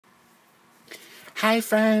Hi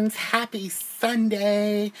friends, happy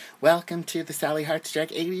Sunday! Welcome to the Sally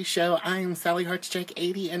Heartstrike 80 show. I am Sally Heartstrike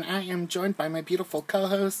 80 and I am joined by my beautiful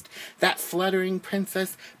co-host, that fluttering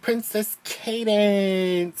princess, Princess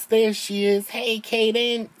Cadence! There she is! Hey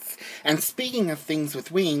Cadence! And speaking of things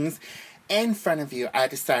with wings, in front of you, I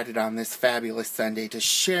decided on this fabulous Sunday to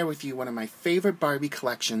share with you one of my favorite Barbie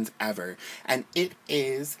collections ever, and it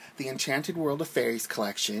is the Enchanted World of Fairies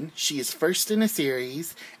collection. She is first in a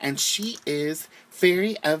series, and she is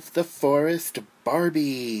Fairy of the Forest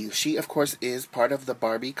Barbie. She, of course, is part of the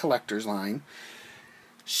Barbie collector's line.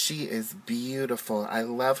 She is beautiful. I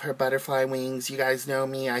love her butterfly wings. You guys know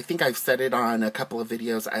me. I think I've said it on a couple of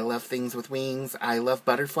videos. I love things with wings. I love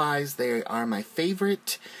butterflies. They are my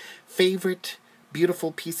favorite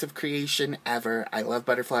beautiful piece of creation ever. I love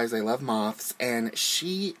butterflies. I love moths. And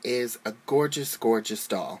she is a gorgeous, gorgeous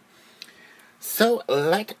doll. So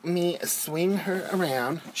let me swing her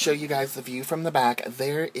around, show you guys the view from the back.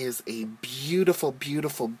 There is a beautiful,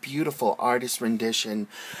 beautiful, beautiful artist rendition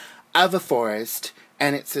of a forest.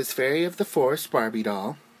 And it says, Fairy of the Forest Barbie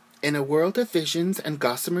doll. In a world of visions and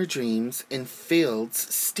gossamer dreams, in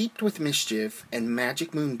fields steeped with mischief and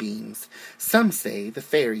magic moonbeams, some say the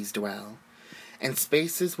fairies dwell. In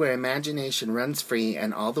spaces where imagination runs free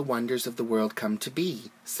and all the wonders of the world come to be,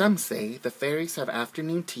 some say the fairies have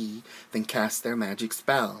afternoon tea, then cast their magic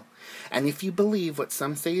spell. And if you believe what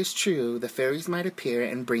some say is true, the fairies might appear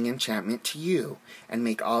and bring enchantment to you, and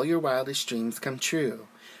make all your wildest dreams come true.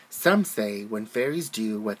 Some say when fairies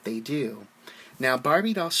do what they do. Now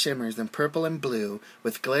Barbie doll shimmers in purple and blue,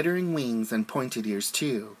 with glittering wings and pointed ears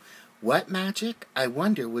too. What magic? I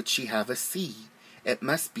wonder would she have us see? It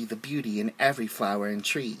must be the beauty in every flower and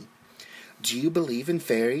tree. Do you believe in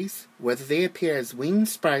fairies? Whether they appear as winged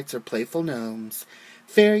sprites or playful gnomes,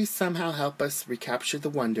 fairies somehow help us recapture the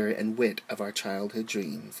wonder and wit of our childhood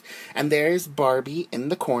dreams. And there is Barbie in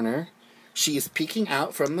the corner. She is peeking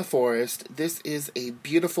out from the forest. This is a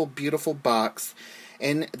beautiful, beautiful box.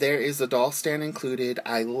 And there is a doll stand included.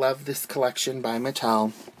 I love this collection by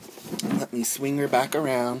Mattel. Let me swing her back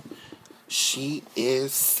around. She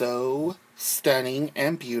is so stunning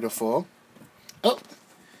and beautiful. Oh!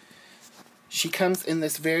 She comes in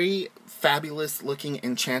this very fabulous looking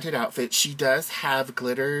enchanted outfit. She does have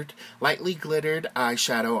lightly glittered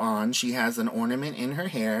eyeshadow on. She has an ornament in her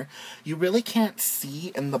hair. You really can't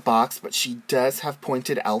see in the box, but she does have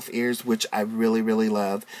pointed elf ears, which I really, really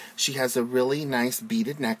love. She has a really nice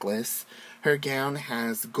beaded necklace. Her gown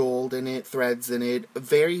has gold in it, threads in it,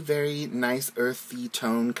 very, very nice earthy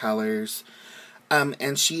tone colors.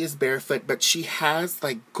 And she is barefoot, but she has,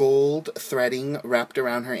 like, gold threading wrapped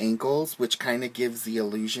around her ankles, which kind of gives the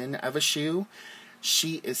illusion of a shoe.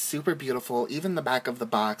 She is super beautiful. Even the back of the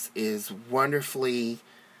box is wonderfully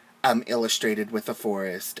illustrated with a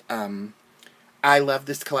forest. I love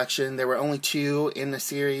this collection. There were only 2 in the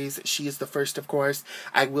series. She is the first, of course.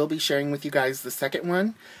 I will be sharing with you guys the second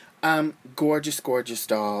one. Gorgeous, gorgeous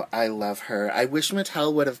doll. I love her. I wish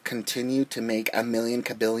Mattel would have continued to make a million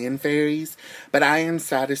kabillion fairies, but I am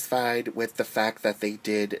satisfied with the fact that they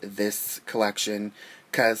did this collection,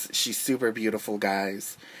 because she's super beautiful,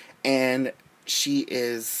 guys. And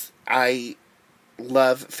I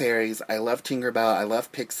love fairies. I love Tinkerbell. I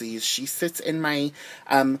love pixies. She sits in my,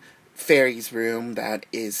 fairies room that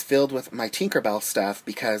is filled with my Tinkerbell stuff,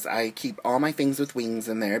 because I keep all my things with wings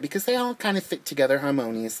in there because they all kind of fit together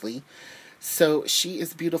harmoniously. So she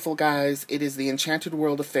is beautiful, guys. It is the Enchanted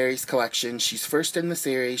World of Fairies collection. She's first in the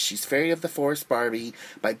series. She's Fairy of the Forest Barbie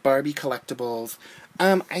by Barbie Collectibles.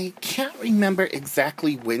 I can't remember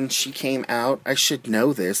exactly when she came out. I should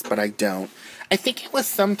know this, but I don't. I think it was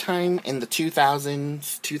sometime in the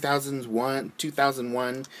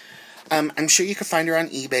 2001. I'm sure you can find her on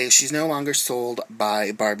eBay. She's no longer sold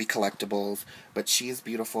by Barbie Collectibles, but she is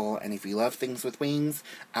beautiful, and if you love things with wings,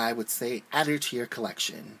 I would say add her to your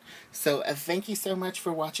collection. So, thank you so much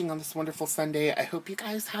for watching on this wonderful Sunday. I hope you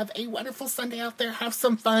guys have a wonderful Sunday out there. Have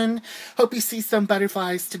some fun. Hope you see some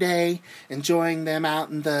butterflies today, enjoying them out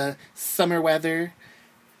in the summer weather.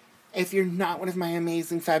 If you're not one of my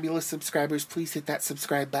amazing, fabulous subscribers, please hit that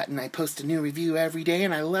subscribe button. I post a new review every day,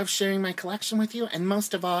 and I love sharing my collection with you. And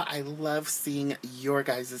most of all, I love seeing your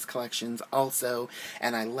guys' collections also.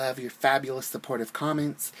 And I love your fabulous supportive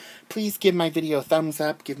comments. Please give my video a thumbs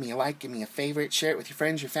up, give me a like, give me a favorite, share it with your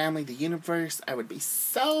friends, your family, the universe. I would be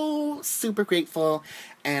so super grateful,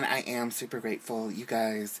 and I am super grateful. You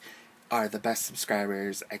guys are the best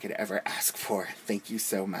subscribers I could ever ask for. Thank you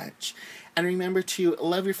so much. And remember to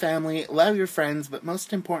love your family, love your friends, but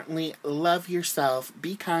most importantly, love yourself.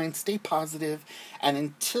 Be kind, stay positive, and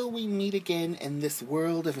until we meet again in this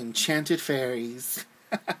world of enchanted fairies,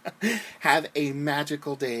 Have a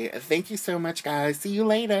magical day. Thank you so much, guys. See you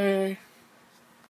later.